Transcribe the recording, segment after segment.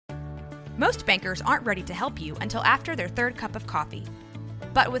Most bankers aren't ready to help you until after their third cup of coffee.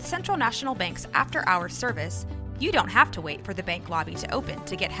 But with Central National Bank's after-hours service, you don't have to wait for the bank lobby to open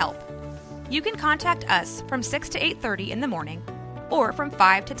to get help. You can contact us from 6 to 8:30 in the morning or from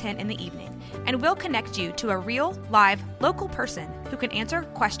 5 to 10 in the evening, and we'll connect you to a real, live, local person who can answer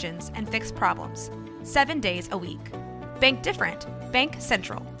questions and fix problems 7 days a week. Bank different. Bank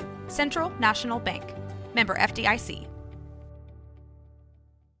Central. Central National Bank. Member FDIC.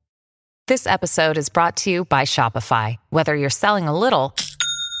 This episode is brought to you by Shopify. Whether you're selling a little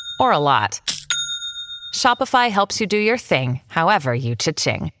or a lot, Shopify helps you do your thing, however you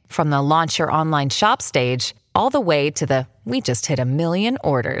cha-ching. From the launch your online shop stage, all the way to the we just hit 1 million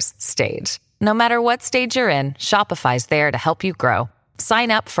orders stage. No matter what stage you're in, Shopify's there to help you grow.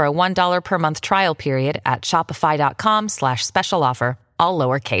 Sign up for a $1 per month trial period at shopify.com/special offer, all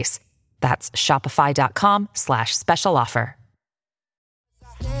lowercase. That's shopify.com/special offer.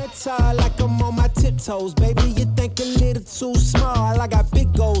 Like I'm on my tiptoes, baby. You think a little too small. I got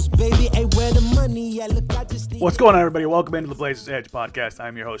big goals, baby. Hey, where the money at? Look, I just What's going on, everybody? Welcome into the Blazers Edge podcast.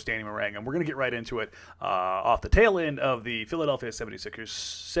 I'm your host, Danny Marang, and we're going to get right into it off the tail end of the Philadelphia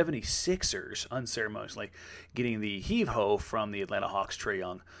 76ers unceremoniously getting the heave-ho from the Atlanta Hawks, Trae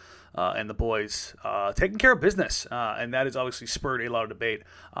Young. And the boys taking care of business, and that has obviously spurred a lot of debate.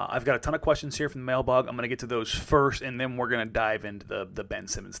 I've got a ton of questions here from the mailbag. I'm going to get to those first, and then we're going to dive into the Ben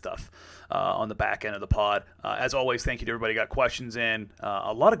Simmons stuff on the back end of the pod. As always, thank you to everybody who got questions in.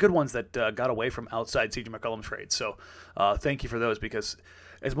 A lot of good ones that got away from outside CJ McCollum trades. So thank you for those, because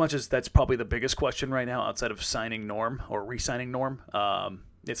as much as that's probably the biggest question right now outside of signing Norm or re-signing Norm,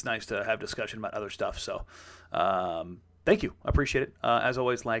 it's nice to have discussion about other stuff. So thank you. I appreciate it. As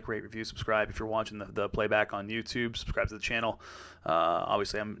always, like, rate, review, subscribe. If you're watching the playback on YouTube, subscribe to the channel.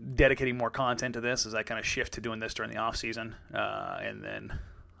 Obviously, I'm dedicating more content to this as I kind of shift to doing this during the off season. And then,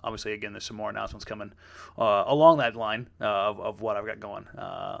 obviously, again, there's some more announcements coming along that line of what I've got going,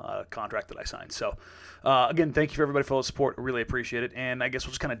 a contract that I signed. So, again, thank you for everybody for all the support. I really appreciate it. And I guess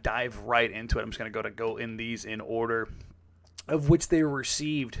we'll just kind of dive right into it. I'm just going to go in these in order of which they were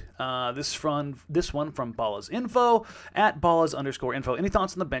received. This one from Ballas Info, at Ballas_info. Any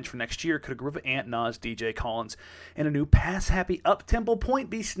thoughts on the bench for next year? Could a group of Ant, Nas, DJ, Collins, and a new pass-happy up-tempo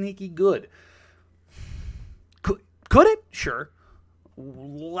point be sneaky good? Could it? Sure.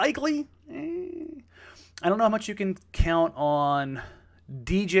 Likely? I don't know how much you can count on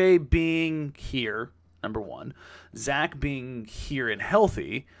DJ being here, number one, Zach being here and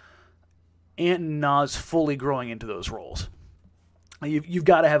healthy, and Nas fully growing into those roles. You've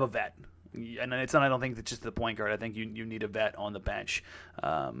got to have a vet, and I don't think that's just the point guard. I think you need a vet on the bench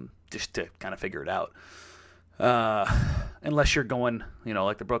just to kind of figure it out. Unless you're going,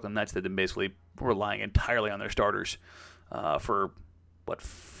 like the Brooklyn Nets did, and basically relying entirely on their starters for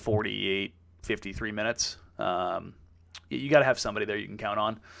 48, 53 minutes. You got to have somebody there you can count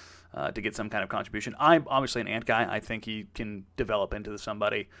on to get some kind of contribution. I'm obviously an Ant guy. I think he can develop into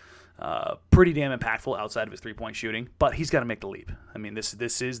somebody pretty damn impactful outside of his three-point shooting, but he's got to make the leap. I mean,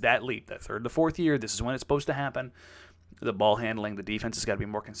 this is that leap, that third to fourth year. This is when it's supposed to happen. The ball handling, the defense has got to be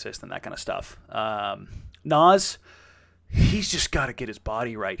more consistent, that kind of stuff. Nas, he's just got to get his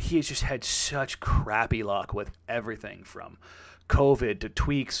body right. He has just had such crappy luck with everything from COVID to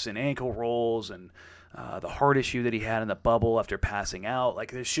tweaks and ankle rolls and the heart issue that he had in the bubble after passing out.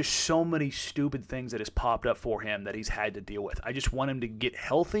 Like, there's just so many stupid things that has popped up for him that he's had to deal with. I just want him to get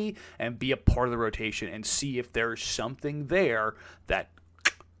healthy and be a part of the rotation and see if there's something there that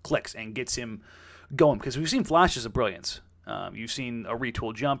clicks and gets him going. Because we've seen flashes of brilliance. You've seen a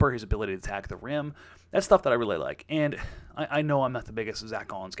retooled jumper, his ability to attack the rim. That's stuff that I really like. And I know I'm not the biggest Zach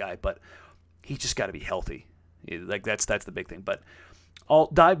Collins guy, but he's just got to be healthy. Like, that's the big thing. But I'll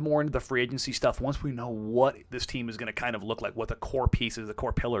dive more into the free agency stuff once we know what this team is going to kind of look like, what the core pieces, the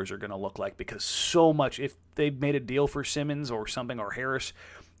core pillars are going to look like, because so much, if they've made a deal for Simmons or something, or Harris,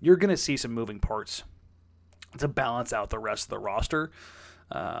 you're going to see some moving parts to balance out the rest of the roster.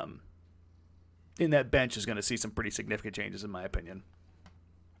 In that bench is going to see some pretty significant changes, in my opinion.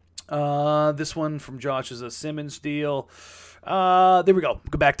 This one from Josh is a Simmons deal. There we go.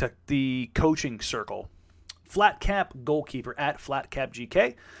 Go back to the coaching circle. Flatcap Goalkeeper, at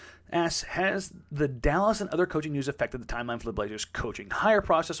FlatcapGK, asks, has the Dallas and other coaching news affected the timeline for the Blazers coaching hire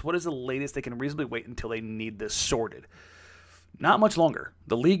process? What is the latest they can reasonably wait until they need this sorted? Not much longer.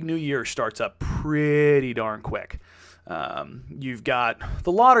 The league new year starts up pretty darn quick. You've got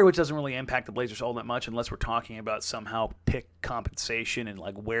the lottery, which doesn't really impact the Blazers all that much unless we're talking about somehow pick compensation and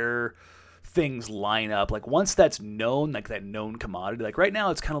like where things line up. Like once that's known, like that known commodity, like right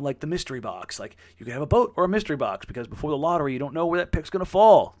now it's kind of like the mystery box. Like you can have a boat or a mystery box because before the lottery you don't know where that pick's going to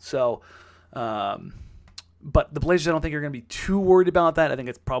fall. So, but the Blazers I don't think are going to be too worried about that. I think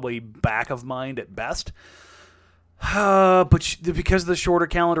it's probably back of mind at best. But because of the shorter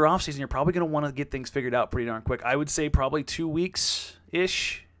calendar offseason, you're probably going to want to get things figured out pretty darn quick. I would say probably 2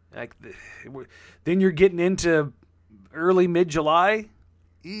 weeks-ish. Like, then you're getting into early, mid-July.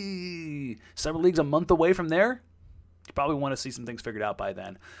 Summer League's a month away from there. You probably want to see some things figured out by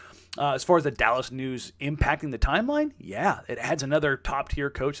then. As far as the Dallas news impacting the timeline, yeah, it adds another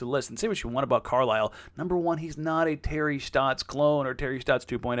top-tier coach to the list. And say what you want about Carlisle. Number one, he's not a Terry Stotts clone or Terry Stotts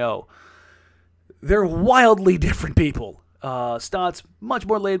 2.0. They're wildly different people. Stotts, much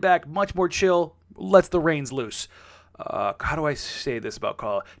more laid back, much more chill, lets the reins loose. How do I say this about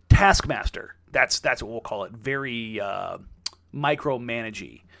Carlisle? Taskmaster. That's what we'll call it. Very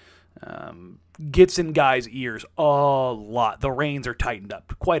micromanagey. Gets in guys' ears a lot. The reins are tightened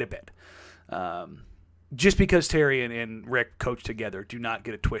up quite a bit. Just because Terry and Rick coach together, do not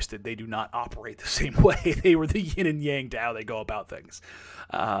get it twisted. They do not operate the same way. They were the yin and yang to how they go about things.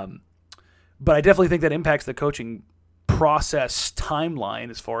 But I definitely think that impacts the coaching process timeline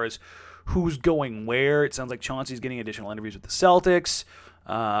as far as who's going where. It sounds like Chauncey's getting additional interviews with the Celtics.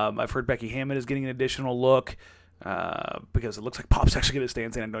 I've heard Becky Hammond is getting an additional look because it looks like Pop's actually going to stay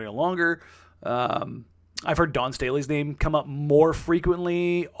in San Antonio longer. I've heard Dawn Staley's name come up more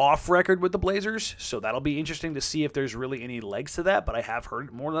frequently off record with the Blazers, so that'll be interesting to see if there's really any legs to that, but I have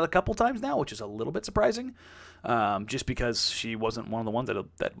heard more than a couple times now, which is a little bit surprising, just because she wasn't one of the ones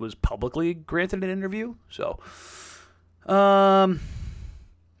that was publicly granted an interview. So,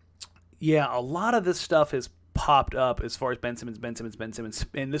 yeah, a lot of this stuff has popped up as far as Ben Simmons,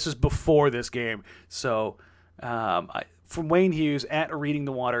 and this is before this game, so from Wayne Hughes at Reading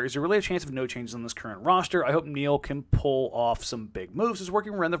the Water, is there really a chance of no changes on this current roster? I hope Neil can pull off some big moves. His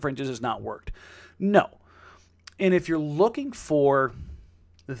working around the fringes has not worked. No. And if you're looking for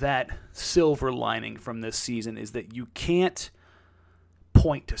that silver lining from this season, is that you can't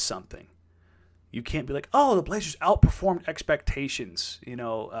point to something. You can't be like, oh, the Blazers outperformed expectations,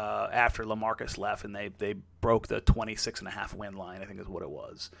 after LaMarcus left and they broke the 26.5 win line, I think is what it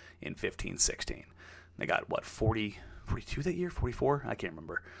was, in 15-16. They got, 42 that year? 44? I can't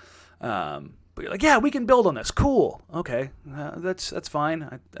remember. But you're like, yeah, we can build on this. Cool. Okay. That's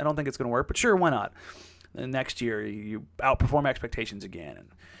fine. I don't think it's going to work, but sure, why not? And next year, you outperform expectations again. And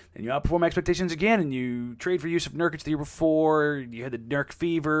then you outperform expectations again, and you trade for Yusuf Nurkic the year before. You had the Nurk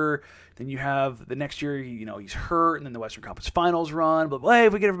fever. Then you have the next year, he's hurt, and then the Western Conference Finals run. But, hey,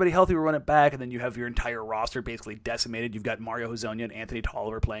 if we get everybody healthy, we'll run it back. And then you have your entire roster basically decimated. You've got Mario Hezonja and Anthony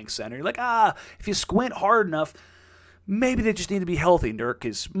Tolliver playing center. You're like, if you squint hard enough, maybe they just need to be healthy. Nurk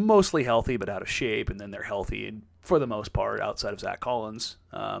is mostly healthy but out of shape, and then they're healthy and for the most part outside of Zach Collins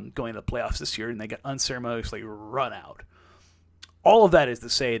going to the playoffs this year, and they get unceremoniously run out. All of that is to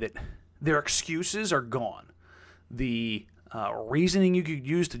say that their excuses are gone. The reasoning you could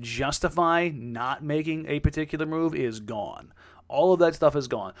use to justify not making a particular move is gone. All of that stuff is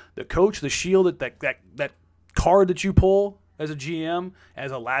gone. The coach, the shield, that card that you pull as a GM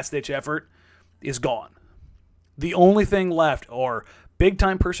as a last-ditch effort is gone. The only thing left are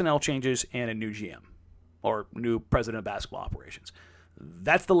big-time personnel changes and a new GM or new president of basketball operations.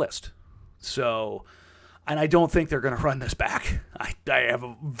 That's the list. So, and I don't think they're going to run this back. I have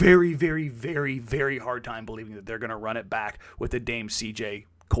a very, very, very, very hard time believing that they're going to run it back with the Dame CJ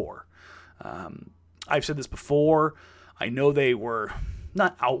core. I've said this before. I know they were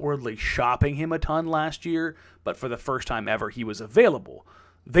not outwardly shopping him a ton last year, but for the first time ever, he was available.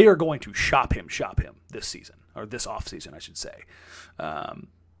 They are going to shop him this season, or this offseason, I should say.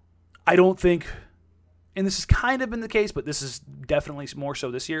 I don't think, and this has kind of been the case, but this is definitely more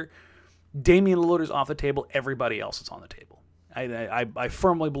so this year, Damian Lillard is off the table. Everybody else is on the table. I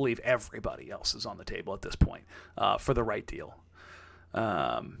firmly believe everybody else is on the table at this point for the right deal.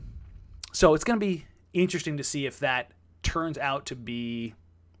 So it's going to be interesting to see if that turns out to be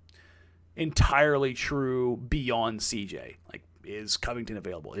entirely true beyond CJ. Like, is Covington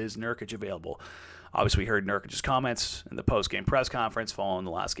available? Is Nurkic available? Obviously, we heard Nurkic's comments in the post-game press conference following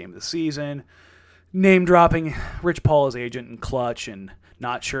the last game of the season, name-dropping Rich Paul's agent and Clutch, and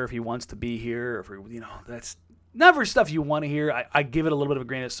not sure if he wants to be here. If that's never stuff you want to hear. I give it a little bit of a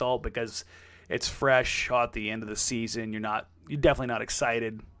grain of salt because it's fresh at the end of the season. You're definitely not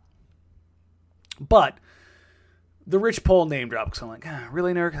excited. But the Rich Paul name drop, because I'm like,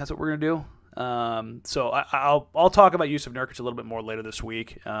 really, Nurk? That's what we're going to do? So I'll talk about Jusuf Nurkic a little bit more later this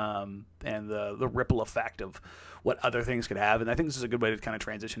week, and the ripple effect of what other things could have. And I think this is a good way to kind of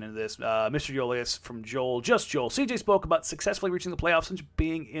transition into this. Mr. Julius from Joel, just Joel. CJ spoke about successfully reaching the playoffs since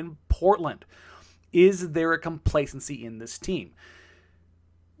being in Portland. Is there a complacency in this team?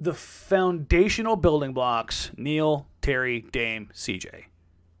 The foundational building blocks, Neil, Terry, Dame, CJ.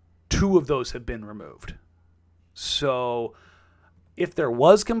 2 of those have been removed. So if there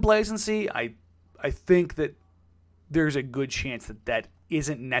was complacency, I think that there's a good chance that that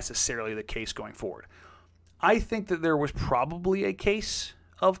isn't necessarily the case going forward. I think that there was probably a case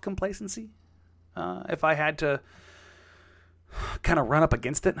of complacency if I had to kind of run up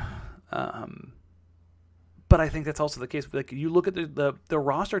against it. But I think that's also the case. Like, you look at the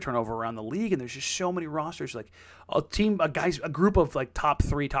roster turnover around the league, and there's just so many rosters. Like a group of like top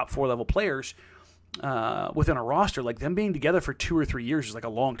 3, top 4 level players within a roster. Like, them being together for 2 or 3 years is like a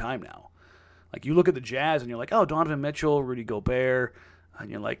long time now. Like, you look at the Jazz, and you're like, oh, Donovan Mitchell, Rudy Gobert, and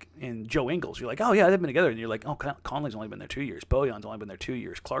you're like, and Joe Ingles. You're like, oh yeah, they've been together, and you're like, oh, Conley's only been there 2 years. Bojan's only been there 2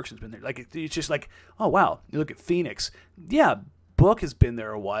 years. Clarkson's been there. Like, it's just like, oh wow. You look at Phoenix. Yeah. Book has been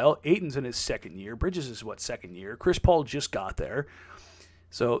there a while. Ayton's in his 2nd year. Bridges is 2nd year. Chris Paul just got there.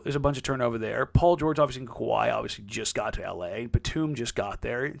 So there's a bunch of turnover there. Paul George, obviously, and Kawhi obviously just got to LA. Batum just got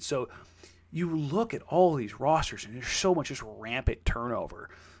there. So you look at all these rosters, and there's so much just rampant turnover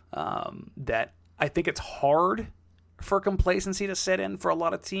that I think it's hard for complacency to set in for a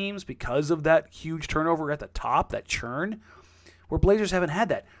lot of teams because of that huge turnover at the top, that churn, where Blazers haven't had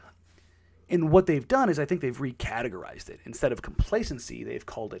that. And what they've done is I think they've recategorized it. Instead of complacency, they've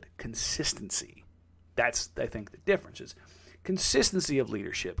called it consistency. That's, I think, the difference is consistency of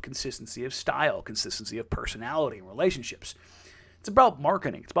leadership, consistency of style, consistency of personality and relationships. It's about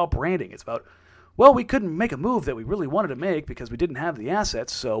marketing. It's about branding. It's about, well, we couldn't make a move that we really wanted to make because we didn't have the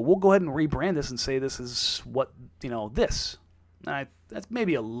assets, so we'll go ahead and rebrand this and say this is what, this. That's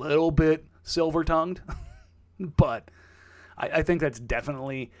maybe a little bit silver-tongued, but I think that's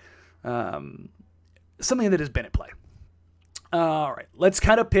definitely something that has been at play. All right, let's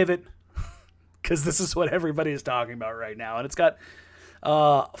kind of pivot because this is what everybody is talking about right now, and it's got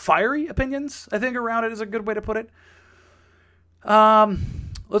fiery opinions, I think, around it is a good way to put it.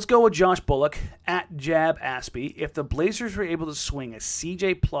 Let's go with Josh Bullock at Jab Aspie. If the Blazers were able to swing a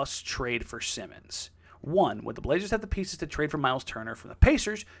CJ plus trade for Simmons, 1, would the Blazers have the pieces to trade for Myles Turner from the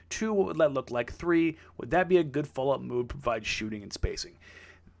Pacers? 2, what would that look like? 3, would that be a good follow-up move to provide shooting and spacing?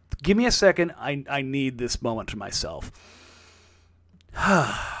 Give me a second. I need this moment to myself.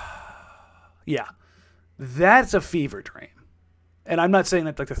 Yeah, that's a fever dream. And I'm not saying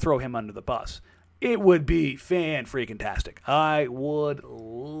that like to throw him under the bus. It would be fan-freaking-tastic. I would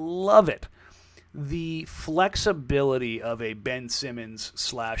love it. The flexibility of a Ben Simmons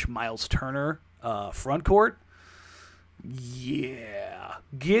 / Myles Turner front court, yeah.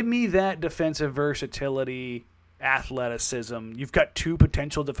 Give me that defensive versatility, athleticism. You've got 2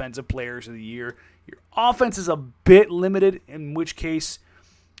 potential defensive players of the year. Your offense is a bit limited, in which case,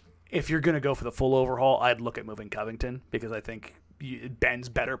 if you're going to go for the full overhaul, I'd look at moving Covington because I think Ben's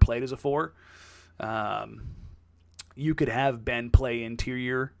better played as a 4. You could have Ben play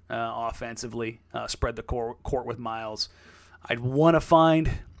interior offensively, spread the court with Myles. I'd want to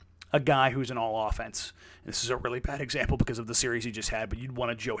find a guy who's an all-offense. This is a really bad example because of the series he just had, but you'd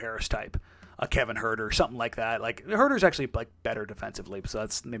want a Joe Harris type, a Kevin Huerter, something like that. Like, Huerter's actually like better defensively, so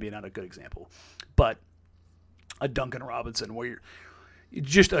that's maybe not a good example. But a Duncan Robinson where you're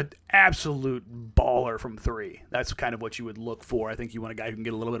just an absolute baller from 3. That's kind of what you would look for. I think you want a guy who can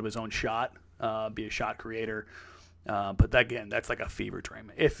get a little bit of his own shot, be a shot creator. But again, that's like a fever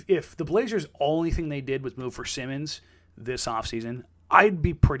dream. If the Blazers' only thing they did was move for Simmons this offseason, I'd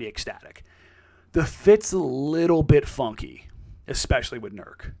be pretty ecstatic. The fit's a little bit funky, especially with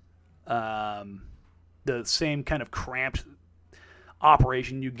Nurk. The same kind of cramped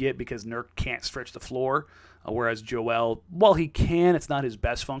operation you get because Nurk can't stretch the floor, whereas Joel, while he can, it's not his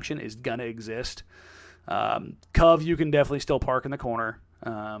best function, is going to exist. Cove, you can definitely still park in the corner.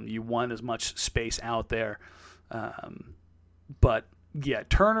 You want as much space out there. But, yeah,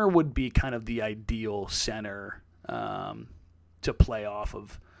 Turner would be kind of the ideal center to play off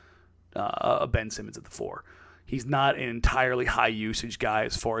of Ben Simmons at the 4. He's not an entirely high-usage guy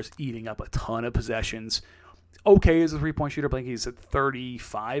as far as eating up a ton of possessions. Okay as a three-point shooter, but I think he's at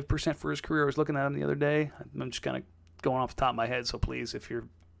 35% for his career. I was looking at him the other day. I'm just kind of going off the top of my head, so please, if you're,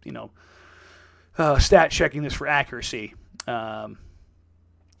 stat checking this for accuracy, go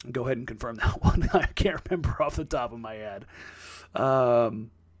ahead and confirm that one. I can't remember off the top of my head. That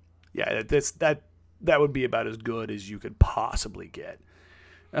would be about as good as you could possibly get.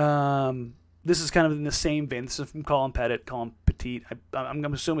 this is kind of in the same vein. This is from Colin Petitt. I'm going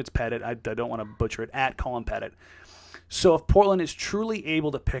to assume it's Petitt. I don't want to butcher it. At Colin Petitt. So if Portland is truly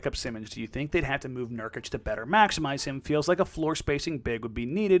able to pick up Simmons, do you think they'd have to move Nurkic to better maximize him? Feels like a floor spacing big would be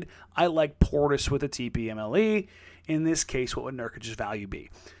needed. I like Portis with a TPME. In this case, what would Nurkic's value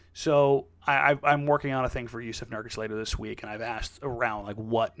be? So I'm working on a thing for Yusuf Nurkic later this week, and I've asked around like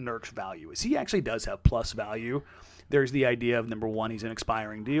what Nurkic's value is. He actually does have plus value. There's the idea of, number one, he's an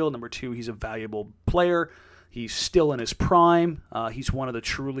expiring deal. Number two, he's a valuable player. He's still in his prime. He's one of the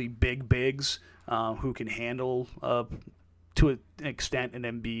truly big bigs who can handle, to an extent, an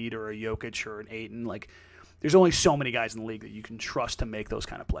Embiid or a Jokic or an Ayton. Like, there's only so many guys in the league that you can trust to make those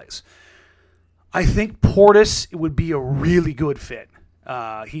kind of plays. I think Portis would be a really good fit.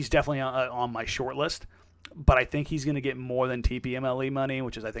 He's definitely on my short list, but I think he's going to get more than TPME money,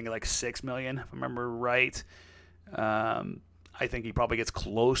 which is, I think, like $6 million, if I remember right. I think he probably gets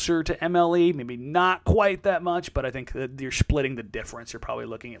closer to MLE, maybe not quite that much, but I think that you're splitting the difference. You're probably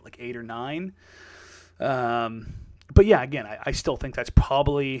looking at like 8 or 9. But yeah, again, I still think that's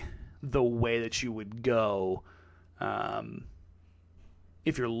probably the way that you would go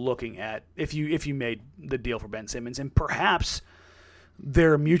if you're looking at if you made the deal for Ben Simmons, and perhaps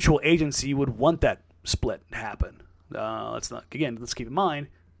their mutual agency would want that split to happen. Let's keep in mind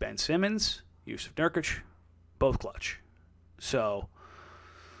Ben Simmons, Yusuf Nurkic, both clutch. So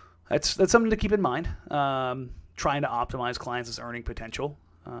that's something to keep in mind. Trying to optimize clients' earning potential.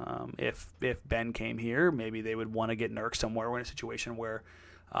 If Ben came here, maybe they would want to get Nurk somewhere in a situation where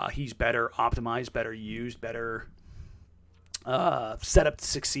he's better optimized, better used, better set up to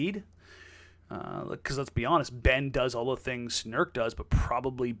succeed. Because let's be honest, Ben does all the things Nurk does, but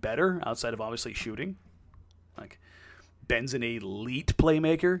probably better outside of obviously shooting. Like, Ben's an elite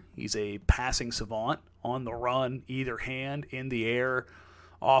playmaker. He's a passing savant on the run, either hand, in the air,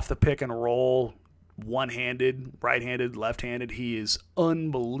 off the pick and roll, one-handed, right-handed, left-handed. He is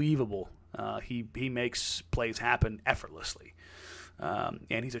unbelievable. He makes plays happen effortlessly,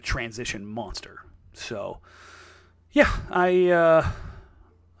 and he's a transition monster. So, yeah,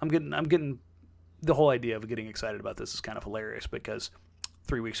 I'm getting the whole idea of getting excited about this is kind of hilarious because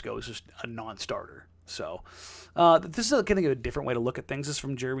 3 weeks ago it was just a non-starter. So this is getting a different way to look at things. This is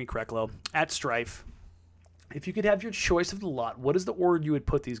from Jeremy Krecklow at Strife. If you could have your choice of the lot, what is the order you would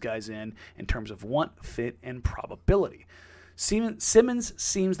put these guys in terms of want, fit, and probability? Simmons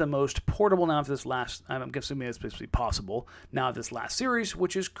seems the most portable now for this last, I'm assuming it's basically possible, now of this last series,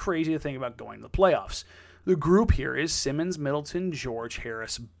 which is crazy to think about going to the playoffs. The group here is Simmons, Middleton, George,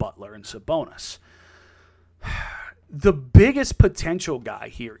 Harris, Butler, and Sabonis. The biggest potential guy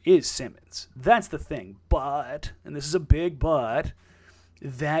here is Simmons. That's the thing. But, and this is a big but,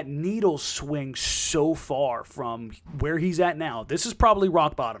 that needle swings so far from where he's at now. This is probably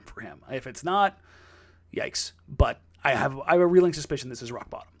rock bottom for him. If it's not, yikes. But I have a reeling suspicion this is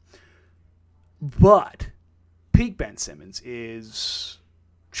rock bottom. But peak Ben Simmons is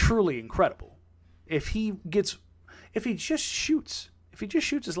truly incredible. If he just shoots his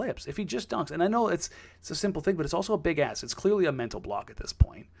layups, if he just dunks, and I know it's a simple thing, but it's also a big ass. It's clearly a mental block at this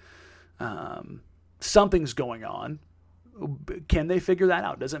point. Something's going on. Can they figure that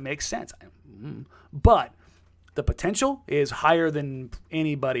out? Does it make sense? But the potential is higher than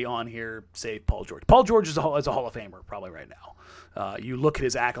anybody on here, save Paul George. Paul George is a Hall of Famer probably right now. You look at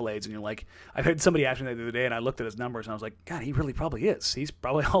his accolades and you're like, I heard somebody ask me that the other day, and I looked at his numbers and I was like, God, he really probably is. He's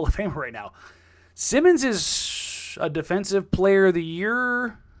probably a Hall of Famer right now. Simmons is a defensive player of the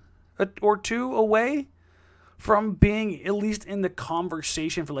year or two away from being at least in the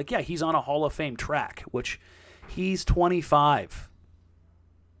conversation for like, yeah, he's on a Hall of Fame track, which he's 25.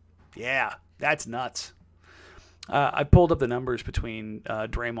 Yeah, that's nuts. I pulled up the numbers between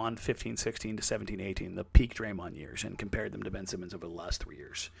Draymond 15-16 to 17-18, the peak Draymond years, and compared them to Ben Simmons over the last 3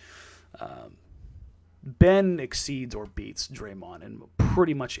 years. Ben exceeds or beats Draymond in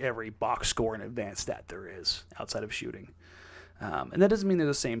pretty much every box score and advanced stat there is outside of shooting. And that doesn't mean they're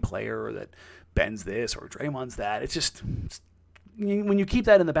the same player or that Ben's this or Draymond's that. It's just when you keep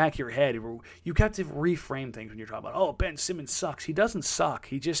that in the back of your head, you have to reframe things when you're talking about, oh, Ben Simmons sucks. He doesn't suck.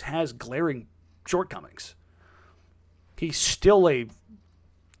 He just has glaring shortcomings. He's still he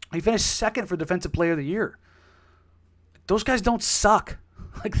finished second for Defensive Player of the Year. Those guys don't suck.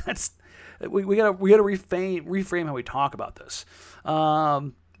 Like that's we gotta reframe how we talk about this.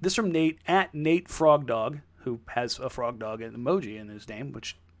 This from Nate at Nate Frog Dog, who has a frog dog emoji in his name,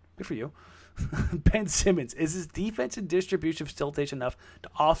 which good for you. Ben Simmons, is his defense and distribution facilitation enough to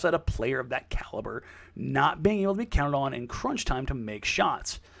offset a player of that caliber not being able to be counted on in crunch time to make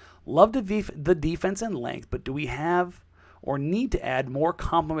shots? Love the defense and length, but do we have or need to add more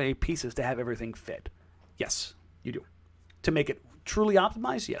complementary pieces to have everything fit? Yes, you do. To make it truly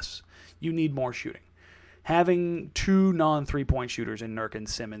optimized, yes, you need more shooting. Having 2 non-3-point shooters in Nurk and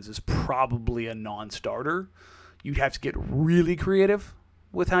Simmons is probably a non-starter. You'd have to get really creative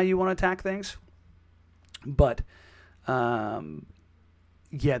with how you want to attack things. But, the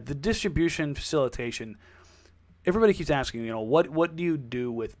distribution, facilitation, everybody keeps asking, what do you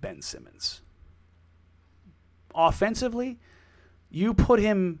do with Ben Simmons? Offensively, you put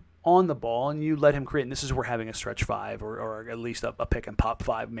him on the ball and you let him create, and this is where having a stretch 5 or at least a pick and pop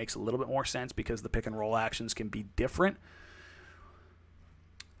 5 makes a little bit more sense because the pick and roll actions can be different.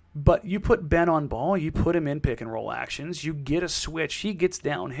 But you put Ben on ball, you put him in pick and roll actions, you get a switch, he gets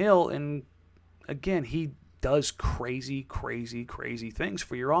downhill, and again, he does crazy things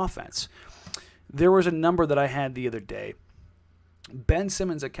for your offense. There was a number that I had the other day. Ben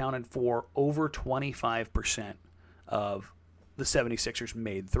Simmons accounted for over 25% of the 76ers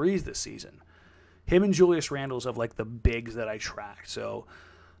made threes this season. Him and Julius Randle's of like the bigs that I tracked. So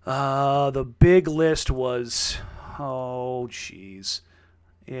the big list was,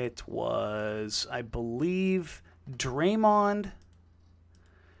 it was, I believe, Draymond.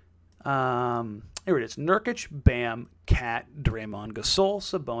 Here it is. Nurkic, Bam, Cat, Draymond, Gasol,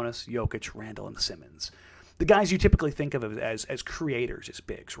 Sabonis, Jokic, Randle, and Simmons. The guys you typically think of as creators, as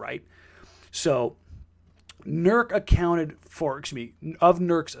bigs, right? So Nurk accounted for, of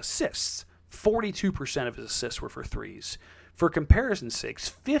Nurk's assists, 42% of his assists were for threes. For comparison's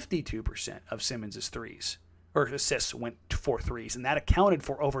sakes, 52% of Simmons' threes, or assists, went for threes, and that accounted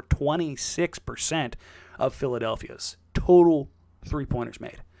for over 26% of Philadelphia's total three-pointers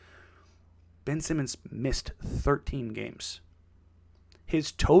made. Ben Simmons missed 13 games.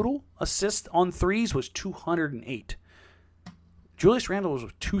 His total assist on threes was 208. Julius Randle was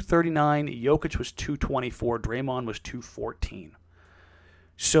 239, Jokic was 224, Draymond was 214.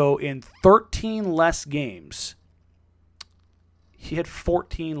 So in 13 less games, he had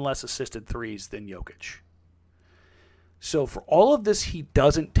 14 less assisted threes than Jokic. So for all of this, he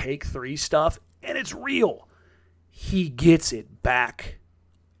doesn't take three stuff, and it's real. He gets it back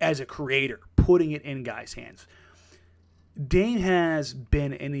as a creator, putting it in guys' hands. Dame has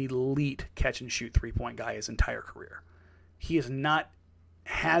been an elite catch-and-shoot three-point guy his entire career. He has not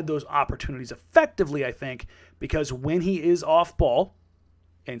had those opportunities effectively, I think, because when he is off ball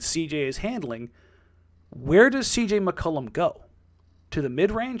and CJ is handling, where does CJ McCollum go? To the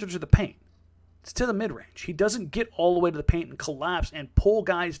mid-range or to the paint? It's to the mid-range. He doesn't get all the way to the paint and collapse and pull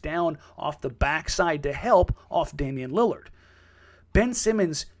guys down off the backside to help off Damian Lillard. Ben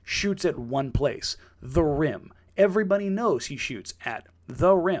Simmons shoots at one place, the rim. Everybody knows he shoots at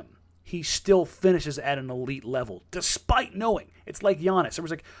the rim. He still finishes at an elite level, despite knowing. It's like Giannis.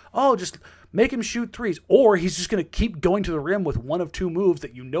 Everyone's like, just make him shoot threes. Or he's just going to keep going to the rim with one of two moves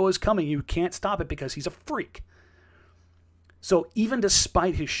that you know is coming. You can't stop it because he's a freak. So even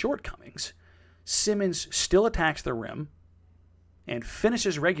despite his shortcomings, Simmons still attacks the rim and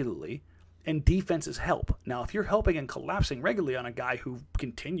finishes regularly, and defenses help. Now, if you're helping and collapsing regularly on a guy who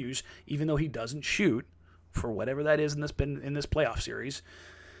continues, even though he doesn't shoot, for whatever that is in this playoff series,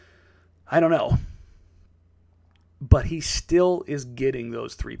 I don't know. But he still is getting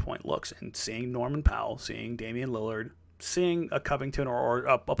those three-point looks and seeing Norman Powell, seeing Damian Lillard, seeing a Covington or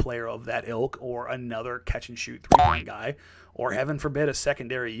a player of that ilk or another catch-and-shoot three-point guy, or heaven forbid a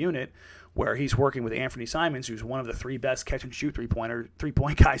secondary unit where he's working with Anfernee Simons, who's one of the three best catch-and-shoot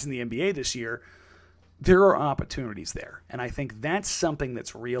three-point guys in the NBA this year. There are opportunities there. And I think that's something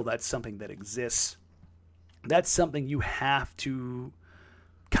that's real. That's something that exists. That's something you have to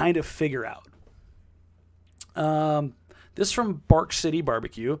kind of figure out. This is from City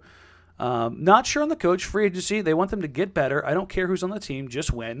BBQ. Not sure on the coach. Free agency. They want them to get better. I don't care who's on the team.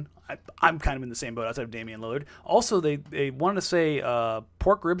 Just win. I'm kind of in the same boat outside of Damian Lillard. Also, they wanted to say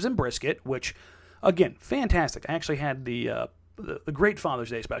pork ribs and brisket, which, again, fantastic. I actually had the great Father's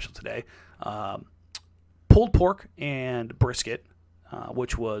Day special today. Pulled pork and brisket,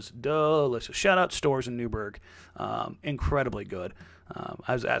 which was delicious. Shout out Stores in Newburgh. Incredibly good.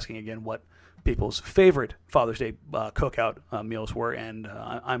 I was asking again what people's favorite Father's Day cookout meals were, and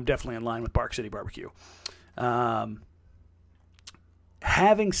I'm definitely in line with City BBQ.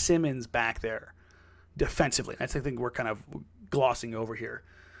 Having Simmons back there defensively, that's the thing we're kind of glossing over here.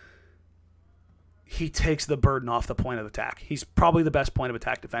 He takes the burden off the point of attack. He's probably the best point of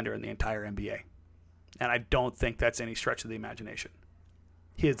attack defender in the entire NBA, and I don't think that's any stretch of the imagination.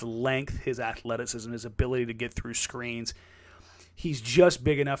 His length, his athleticism, his ability to get through screens. He's just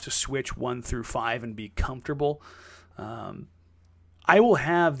big enough to switch 1 through 5 and be comfortable. I will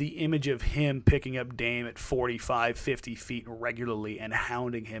have the image of him picking up Dame at 45, 50 feet regularly and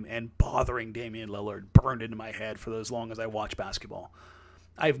hounding him and bothering Damian Lillard burned into my head for as long as I watch basketball.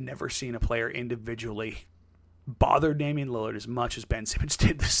 I've never seen a player individually bother Damian Lillard as much as Ben Simmons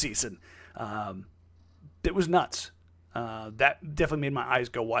did this season. It was nuts. That definitely made my eyes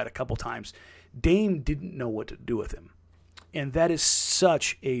go wide a couple times. Dame didn't know what to do with him. And that is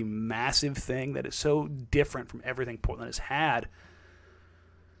such a massive thing that is so different from everything Portland has had.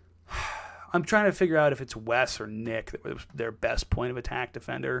 I'm trying to figure out if it's Wes or Nick that was their best point of attack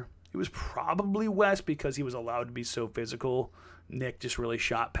defender. It was probably Wes because he was allowed to be so physical. Nick just really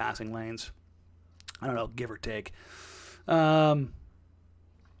shot passing lanes. I don't know, give or take.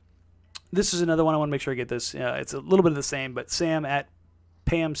 This is another one I want to make sure I get this. It's a little bit of the same, but Sam at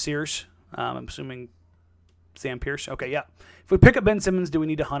Pam Sears. I'm assuming Sam Pierce. Okay, yeah. If we pick up Ben Simmons, do we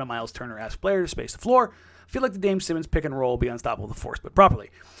need to hunt a Myles Turner-esque player to space the floor? I feel like the Dame+Simmons pick and roll will be unstoppable with the force, but properly.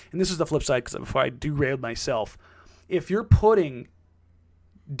 And this is the flip side, because before I derailed myself, if you're putting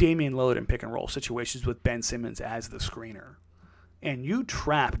Damian Lillard in pick and roll situations with Ben Simmons as the screener, and you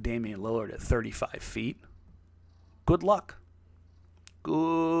trap Damian Lillard at 35 feet, good luck.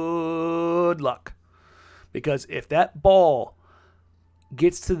 Good luck. Because if that ball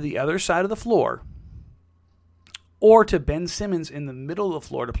gets to the other side of the floor, or to Ben Simmons in the middle of the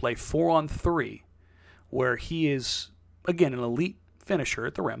floor to play 4-on-3, where he is, again, an elite finisher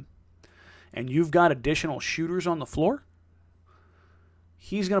at the rim, and you've got additional shooters on the floor,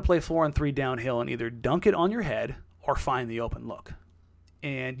 he's going to play 4-on-3 downhill and either dunk it on your head or find the open look.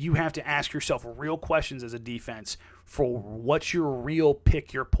 And you have to ask yourself real questions as a defense for what your real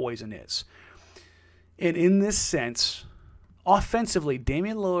pick your poison is. And in this sense, offensively,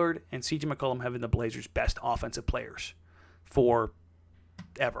 Damian Lillard and CJ McCollum have been the Blazers' best offensive players forever.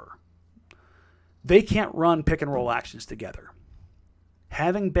 They can't run pick and roll actions together.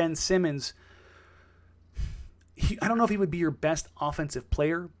 Having Ben Simmons, I don't know if he would be your best offensive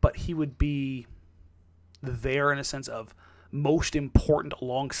player, but he would be there in a sense of most important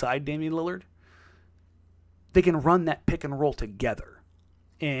alongside Damian Lillard. They can run that pick and roll together.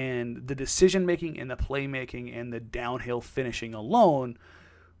 And the decision-making and the playmaking and the downhill finishing alone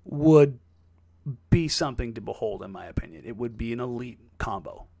would be something to behold, in my opinion. It would be an elite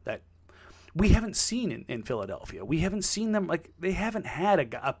combo that we haven't seen in Philadelphia. We haven't seen them, they haven't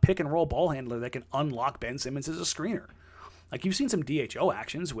had a pick-and-roll ball handler that can unlock Ben Simmons as a screener. Like, you've seen some DHO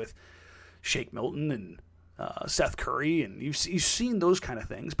actions with Shake Milton and Seth Curry, and you've seen those kind of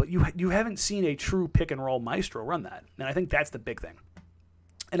things, but you haven't seen a true pick-and-roll maestro run that. And I think that's the big thing.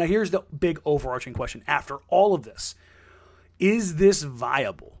 And now here's the big overarching question. After all of this, is this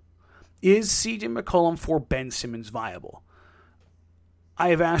viable? Is CJ McCollum for Ben Simmons viable? I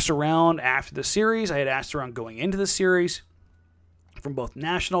have asked around after the series. I had asked around going into the series from both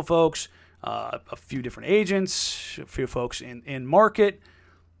national folks, a few different agents, a few folks in market,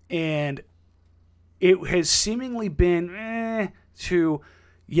 and it has seemingly been to,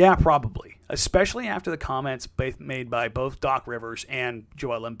 yeah, probably, especially after the comments made by both Doc Rivers and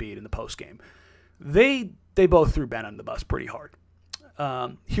Joel Embiid in the postgame. They both threw Ben under the bus pretty hard.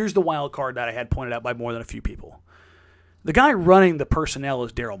 Here's the wild card that I had pointed out by more than a few people. The guy running the personnel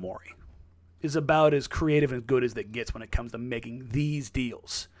is Daryl Morey. Is about as creative and good as it gets when it comes to making these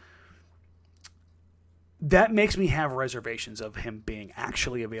deals. That makes me have reservations of him being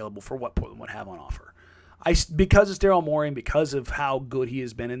actually available for what Portland would have on offer. Because it's Daryl Morey and because of how good he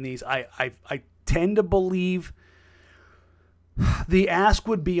has been in these, I tend to believe the ask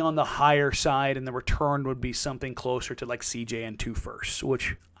would be on the higher side and the return would be something closer to like CJ and 2 firsts,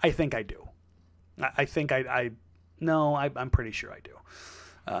 which I think I do. I'm pretty sure I do.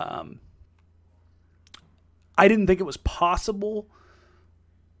 I didn't think it was possible,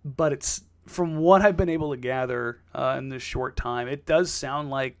 but it's from what I've been able to gather in this short time, it does sound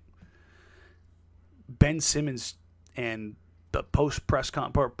like Ben Simmons and the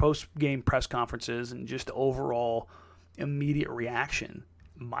post-game press conferences and just overall immediate reaction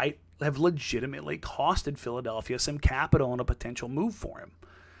might have legitimately costed Philadelphia some capital and a potential move for him,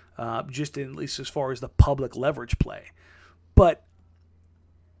 just at least as far as the public leverage play. But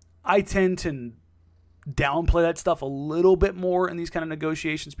I tend to downplay that stuff a little bit more in these kind of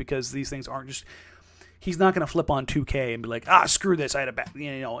negotiations because these things aren't just – he's not going to flip on 2K and be like, screw this, I had a back,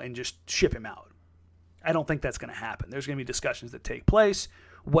 and just ship him out. I don't think that's going to happen. There's going to be discussions that take place.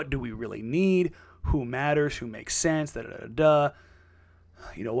 What do we really need? Who matters? Who makes sense? What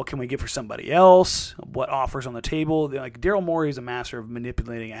can we get for somebody else? What offers on the table? Like Daryl Morey is a master of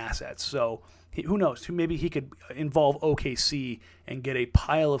manipulating assets. So who knows? Maybe he could involve OKC and get a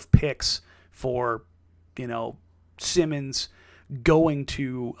pile of picks for, Simmons, going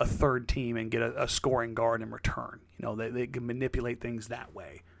to a third team and get a scoring guard in return. They can manipulate things that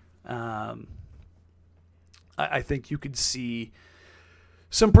way. I think you could see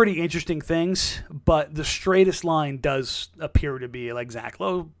some pretty interesting things, but the straightest line does appear to be, like Zach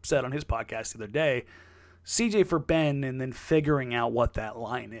Lowe said on his podcast the other day, CJ for Ben, and then figuring out what that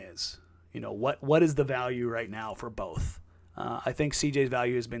line is. What is the value right now for both? I think CJ's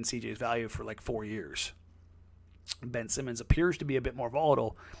value has been CJ's value for like 4 years. Ben Simmons appears to be a bit more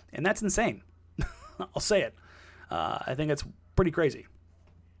volatile, and that's insane. I'll say it. I think it's pretty crazy.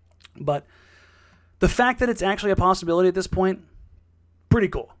 But the fact that it's actually a possibility at this point, pretty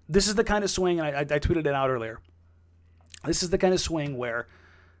cool. This is the kind of swing, and I tweeted it out earlier. This is the kind of swing where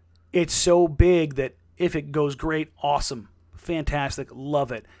it's so big that if it goes great, awesome, fantastic,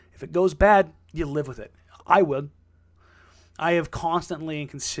 love it. If it goes bad, you live with it. I would. I have constantly and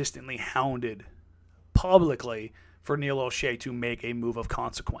consistently hounded publicly for Neil O'Shea to make a move of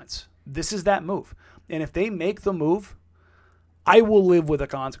consequence. This is that move. And if they make the move, I will live with the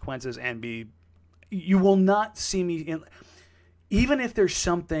consequences and you will not see me even if there's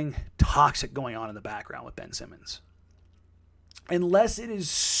something toxic going on in the background with Ben Simmons. Unless it is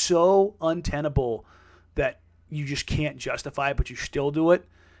so untenable that you just can't justify it, but you still do it,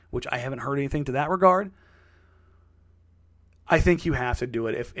 which I haven't heard anything to that regard, I think you have to do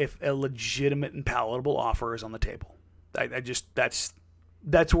it if a legitimate and palatable offer is on the table.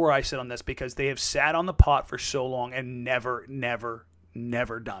 That's where I sit on this, because they have sat on the pot for so long and never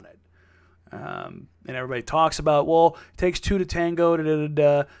done it. And everybody talks about, well, it takes two to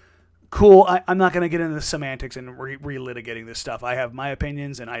tango. Cool. I'm not going to get into the semantics and relitigating this stuff. I have my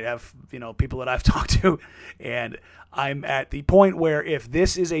opinions, and I have people that I've talked to, and I'm at the point where if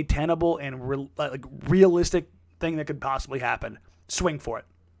this is a tenable and realistic thing that could possibly happen, swing for it.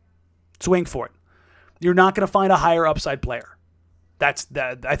 Swing for it. You're not going to find a higher upside player.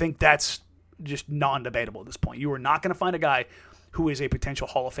 I think that's just non-debatable at this point. You are not going to find a guy who is a potential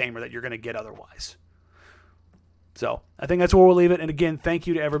Hall of Famer that you're going to get otherwise. So I think that's where we'll leave it. And again, thank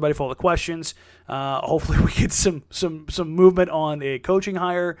you to everybody for all the questions. Hopefully we get some movement on a coaching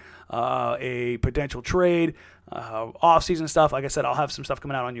hire, a potential trade, off-season stuff. Like I said, I'll have some stuff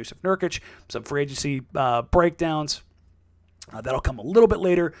coming out on Jusuf Nurkic, some free agency breakdowns. That'll come a little bit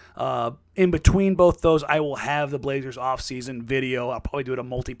later. In between both those, I will have the Blazers off-season video. I'll probably do it a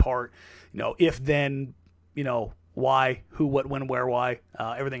multi-part. If, then, why, who, what, when, where, why.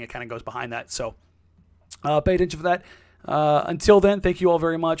 Everything that kind of goes behind that. So pay attention for that. Until then, thank you all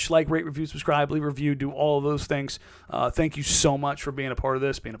very much. Like, rate, review, subscribe, leave a review, do all of those things. Thank you so much for being a part of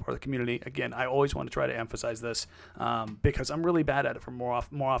this, being a part of the community. Again, I always want to try to emphasize this because I'm really bad at it for more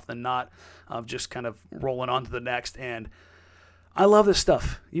often than not, of just kind of rolling on to the next. And I love this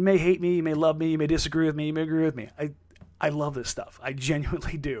stuff. You may hate me, you may love me, you may disagree with me, you may agree with me. I love this stuff. I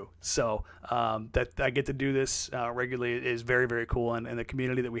genuinely do. So that I get to do this regularly is very, very cool, and the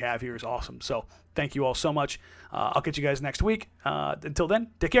community that we have here is awesome. So thank you all so much. I'll catch you guys next week. Until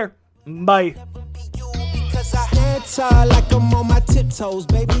then, take care. Bye. Like I'm on my tiptoes,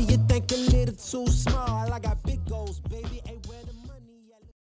 baby. You think a little too small. I got big goals, baby.